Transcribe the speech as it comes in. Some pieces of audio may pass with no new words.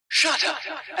Shut up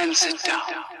and sit down.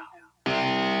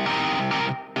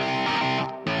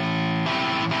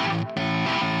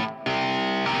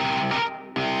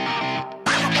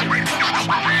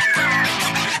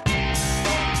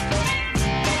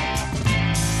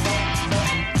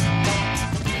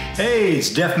 Hey,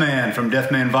 it's Deaf Man from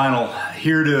Deaf Man Vinyl,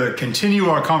 here to continue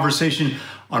our conversation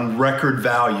on record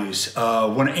values.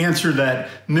 Want to answer that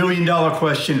million-dollar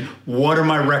question, what are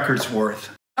my records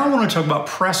worth? I want to talk about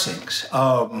pressings.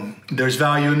 There's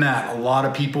value in that. A lot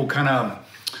of people kind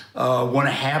of want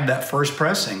to have that first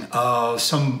pressing.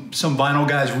 Some vinyl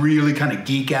guys really kind of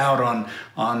geek out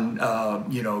on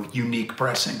unique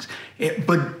pressings.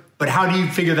 But how do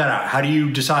you figure that out? How do you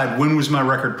decide when was my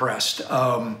record pressed?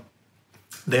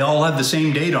 They all have the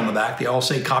same date on the back. They all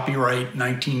say copyright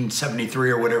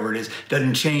 1973 or whatever it is.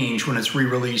 Doesn't change when it's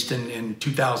re-released in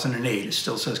 2008. It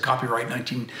still says copyright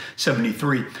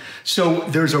 1973. So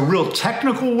there's a real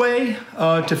technical way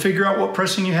to figure out what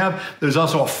pressing you have. There's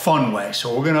also a fun way.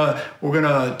 So we're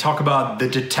gonna talk about the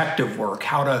detective work,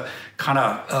 how to kind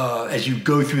of as you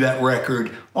go through that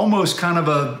record, almost kind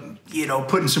of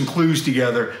putting some clues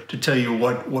together to tell you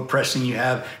what pressing you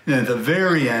have. And then at the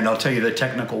very end, I'll tell you the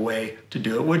technical way to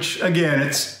do it, which again,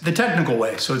 it's the technical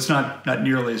way, so it's not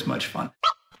nearly as much fun.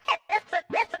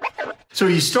 So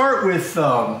you start with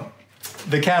the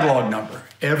catalog number.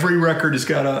 Every record has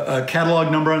got a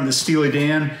catalog number on. The Steely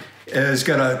Dan has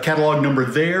got a catalog number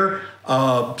there.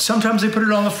 Sometimes they put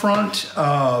it on the front.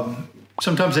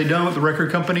 Sometimes they don't, the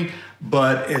record company,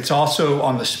 but it's also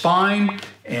on the spine,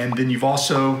 and then you've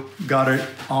also got it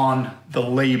on the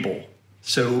label.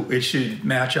 So it should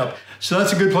match up. So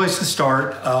that's a good place to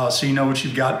start, so you know what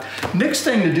you've got. Next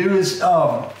thing to do is,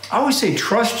 I always say,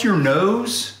 trust your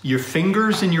nose, your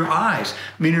fingers, and your eyes.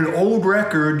 I mean, an old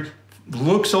record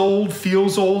looks old,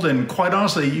 feels old, and quite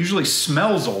honestly, it usually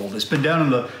smells old. It's been down in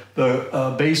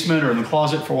the basement or in the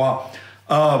closet for a while.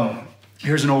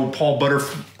 Here's an old Paul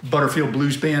Butterfield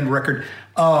Blues Band record.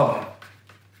 The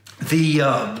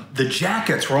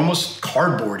jackets were almost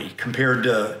cardboardy compared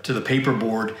to the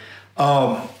paperboard.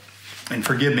 And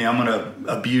forgive me, I'm gonna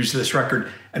abuse this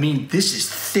record. I mean, this is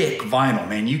thick vinyl,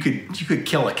 man. You could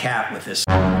kill a cat with this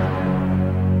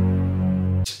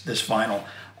vinyl.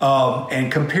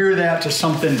 And compare that to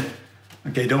something.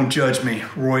 Okay, don't judge me.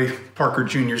 Roy Parker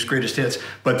Jr.'s Greatest Hits,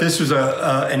 but this was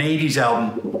an '80s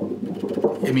album.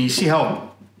 I mean, you see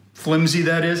how flimsy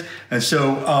that is? And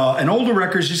so an older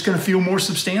record is just going to feel more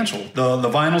substantial. The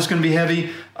vinyl's going to be heavy.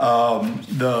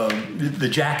 The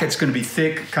jacket's going to be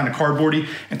thick, kind of cardboardy.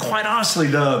 And quite honestly,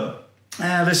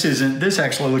 this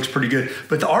actually looks pretty good.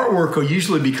 But the artwork will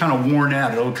usually be kind of worn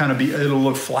out. It'll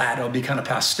look flat. It'll be kind of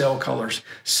pastel colors.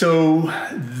 So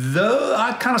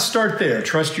I kind of start there.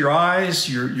 Trust your eyes,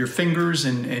 your fingers,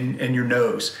 and your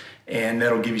nose. And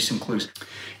that'll give you some clues.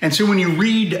 And so when you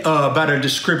read about a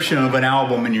description of an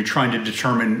album and you're trying to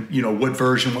determine, what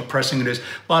version, what pressing it is,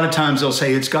 a lot of times they'll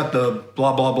say it's got the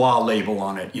blah, blah, blah label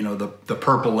on it, the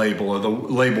purple label or the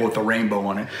label with the rainbow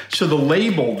on it. So the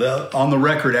label on the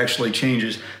record actually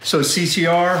changes. So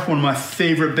CCR, one of my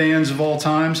favorite bands of all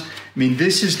times, I mean,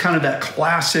 this is kind of that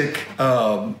classic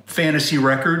Fantasy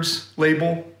Records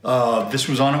label. This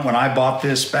was on it when I bought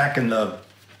this back in the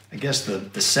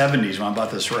 70s when I bought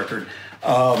this record.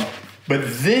 But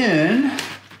then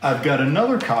I've got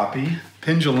another copy,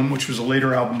 Pendulum, which was a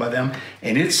later album by them,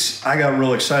 and I got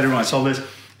real excited when I saw this.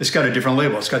 It's got a different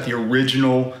label. It's got the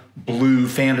original blue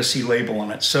Fantasy label on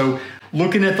it. So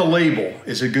looking at the label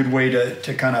is a good way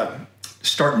to kind of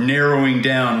start narrowing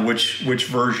down which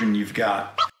version you've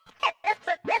got.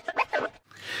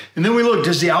 And then we look,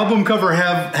 does the album cover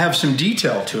have some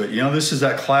detail to it? This is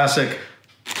that classic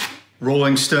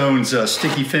Rolling Stones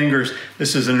Sticky Fingers.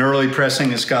 This is an early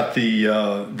pressing. It's got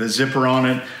the zipper on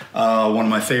it. One of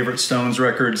my favorite Stones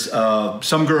records,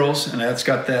 Some Girls, and that's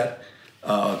got that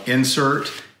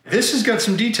insert. This has got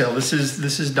some detail. This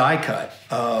is die cut.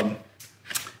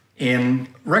 And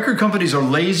record companies are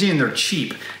lazy and they're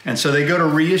cheap, and so they go to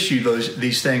reissue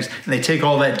these things and they take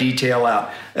all that detail out.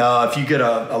 If you get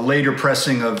a later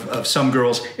pressing of Some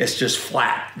Girls, it's just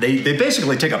flat. They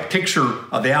basically take a picture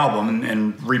of the album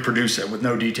and reproduce it with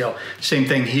no detail. Same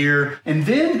thing here. And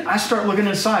then I start looking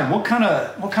inside. What kind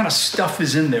of stuff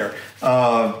is in there?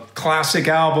 Classic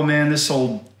album, man. This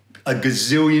sold a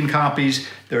gazillion copies.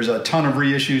 There's a ton of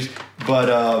reissues, but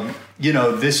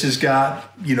this has got,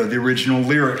 the original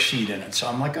lyric sheet in it. So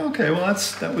I'm like, okay, well,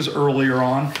 that was earlier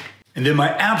on. And then my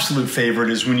absolute favorite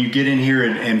is when you get in here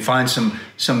and find some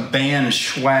band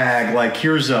swag. Like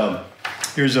here's a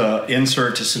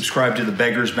insert to subscribe to the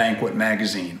Beggar's Banquet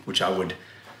magazine, which I would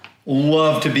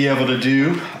love to be able to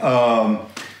do.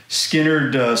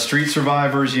 Skinnerd Street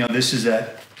Survivors. You know, this is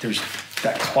there's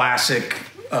that classic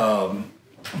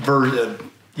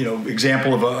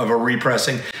example of a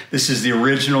repressing. This is the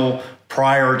original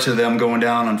prior to them going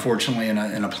down, unfortunately, in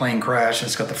a plane crash.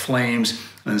 It's got the flames,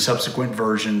 and the subsequent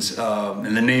versions,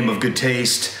 in the name of good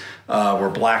taste, were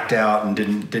blacked out and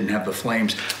didn't have the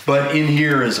flames. But in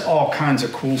here is all kinds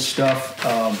of cool stuff.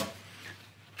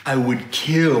 I would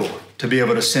kill to be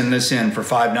able to send this in for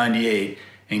 $5.98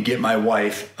 and get my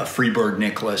wife a Freebird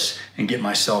necklace and get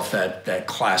myself that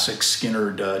classic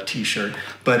Skinnerd t-shirt.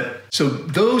 But so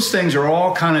those things are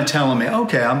all kind of telling me,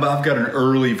 okay, I've got an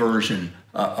early version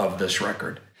of this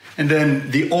record. And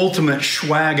then the ultimate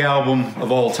swag album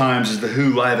of all times is The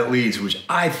Who Live at Leeds, which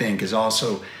I think is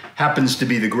also happens to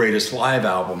be the greatest live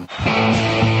album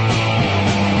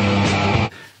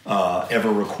ever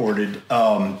recorded.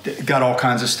 Got all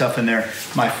kinds of stuff in there.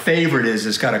 My favorite is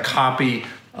it's got a copy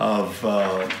of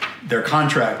their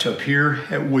contract to appear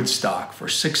at Woodstock for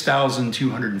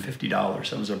 $6,250.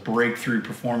 That was a breakthrough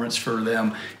performance for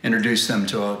them, introduced them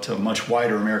to a much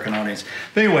wider American audience.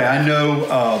 But anyway, I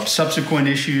know subsequent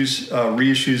issues,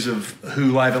 reissues of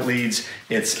Who Live at Leeds,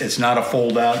 it's not a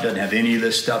fold out, doesn't have any of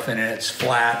this stuff in it, it's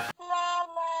flat.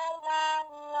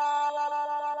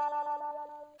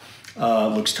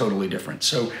 Looks totally different.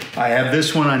 So I have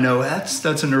this one, I know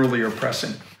that's an earlier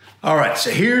pressing. All right, so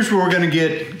here's where we're gonna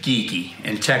get geeky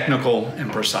and technical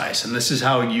and precise. And this is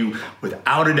how you,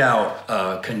 without a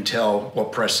doubt, can tell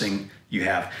what pressing you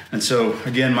have. And so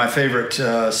again, my favorite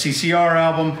CCR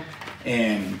album,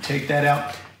 and take that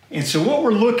out. And so what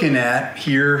we're looking at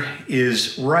here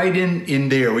is right in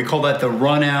there. We call that the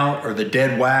run out or the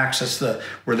dead wax. That's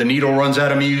where the needle runs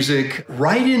out of music.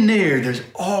 Right in there, there's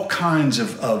all kinds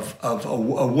of a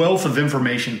wealth of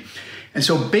information. And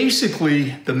so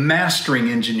basically the mastering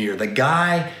engineer, the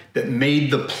guy that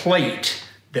made the plate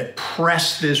that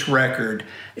pressed this record,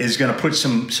 is gonna put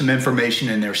some information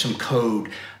in there, some code.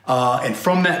 And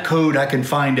from that code, I can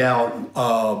find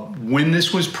out when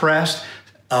this was pressed,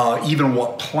 even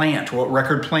what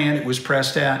record plant it was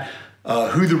pressed at,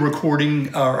 who the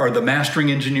recording or the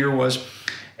mastering engineer was.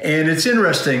 And it's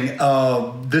interesting,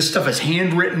 this stuff is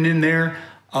handwritten in there.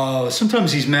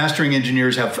 Sometimes these mastering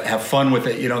engineers have fun with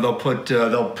it. You know, they'll put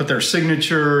their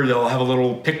signature, they'll have a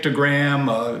little pictogram,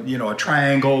 a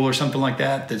triangle or something like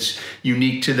that that's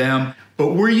unique to them.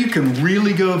 But where you can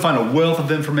really go and find a wealth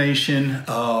of information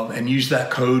and use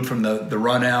that code from the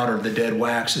run out or the dead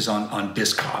wax is on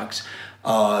Discogs.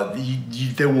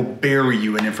 They will bury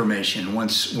you in information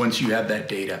once you have that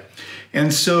data.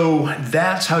 And so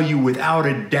that's how you, without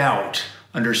a doubt,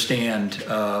 understand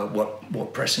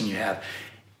what pressing you have.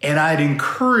 And I'd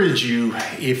encourage you,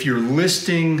 if you're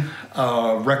listing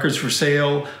records for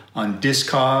sale on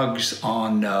Discogs,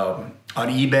 on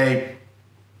eBay,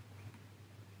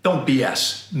 don't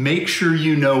BS. Make sure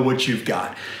you know what you've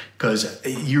got, because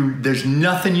there's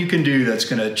nothing you can do that's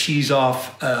going to cheese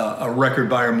off a record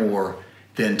buyer more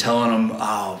than telling them,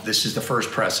 oh, this is the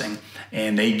first pressing,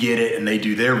 and they get it and they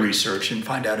do their research and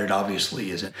find out it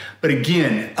obviously isn't. But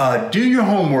again, do your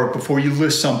homework before you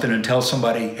list something and tell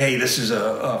somebody, hey, this is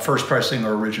a first pressing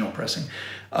or original pressing.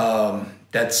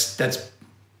 That's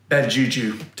bad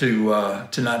juju to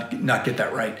not get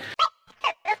that right.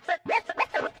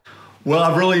 Well,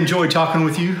 I've really enjoyed talking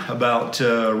with you about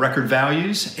record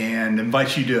values, and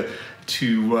invite you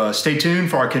to stay tuned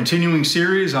for our continuing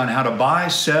series on how to buy,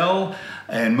 sell,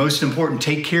 and most important,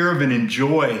 take care of and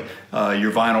enjoy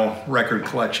your vinyl record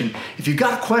collection. If you've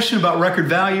got a question about record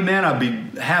value, man, I'd be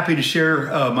happy to share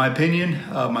my opinion,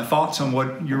 my thoughts on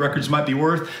what your records might be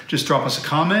worth. Just drop us a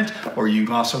comment, or you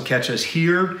can also catch us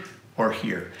here or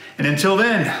here. And until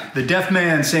then, the Deaf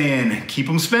Man saying, keep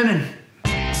them spinning.